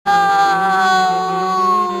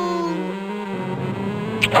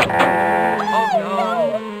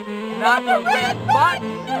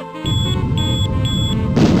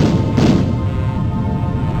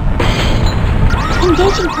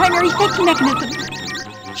Engaging primary safety mechanism.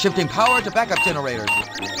 Shifting power to backup generators.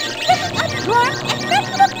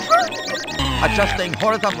 Adjusting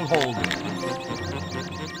horizontal hold.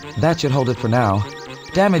 That should hold it for now.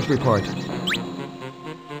 Damage report.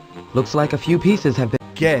 Looks like a few pieces have been...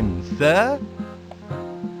 Again, sir.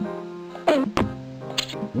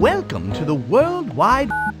 Welcome to the worldwide...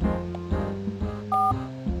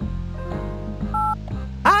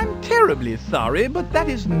 I'm terribly sorry, but that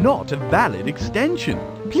is not a valid extension.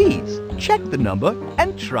 Please, check the number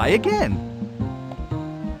and try again.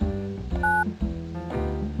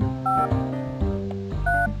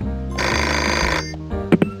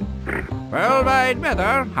 Well, I'd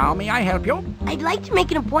better. How may I help you? I'd like to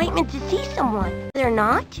make an appointment to see someone. They're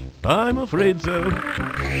not? I'm afraid so.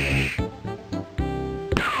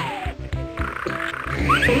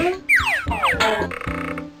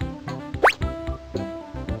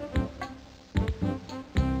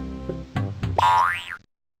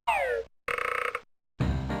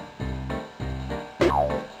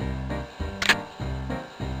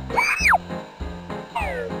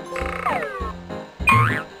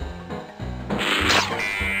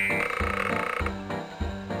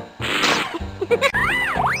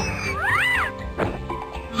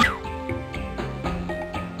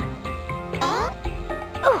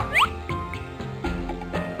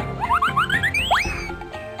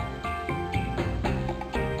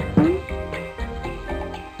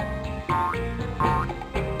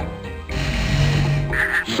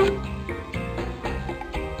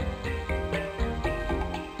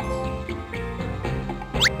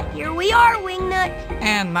 Here we are, Wingnut.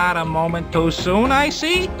 And not a moment too soon, I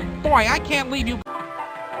see. Boy, I can't leave you.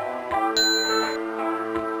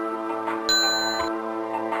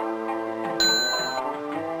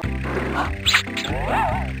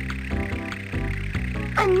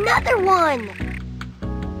 Another one!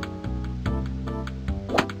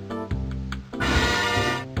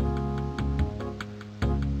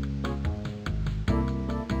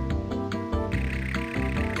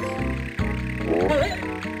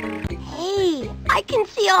 Hey, I can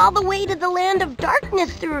see all the way to the land of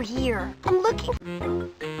darkness through here. I'm looking...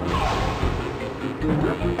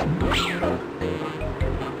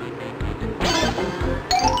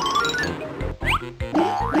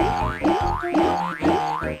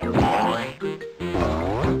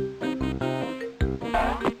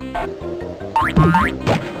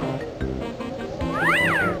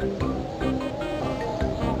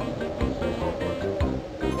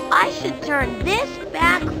 I should turn this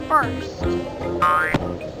back first.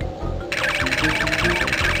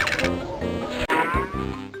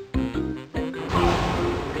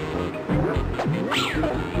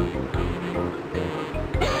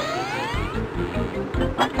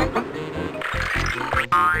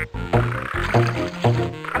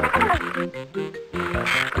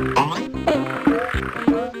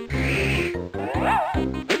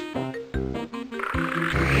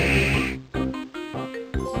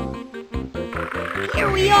 Here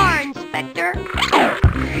we are, Inspector.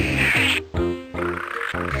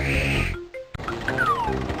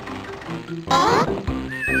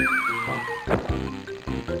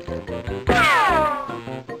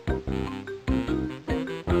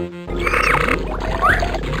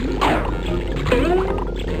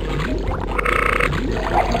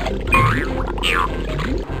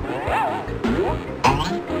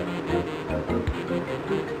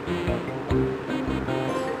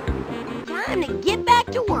 Time to get back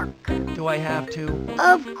to work. Do I have to?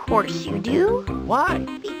 Of course you do. Why?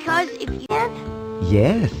 Because if you can...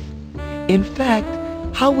 Yes. In fact,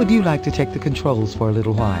 how would you like to check the controls for a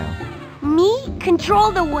little while? Me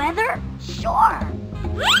control the weather? Sure.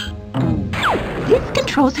 This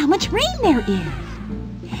controls how much rain there is.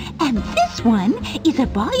 And this one is a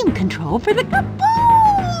volume control for the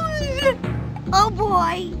caboose. Oh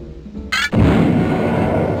boy.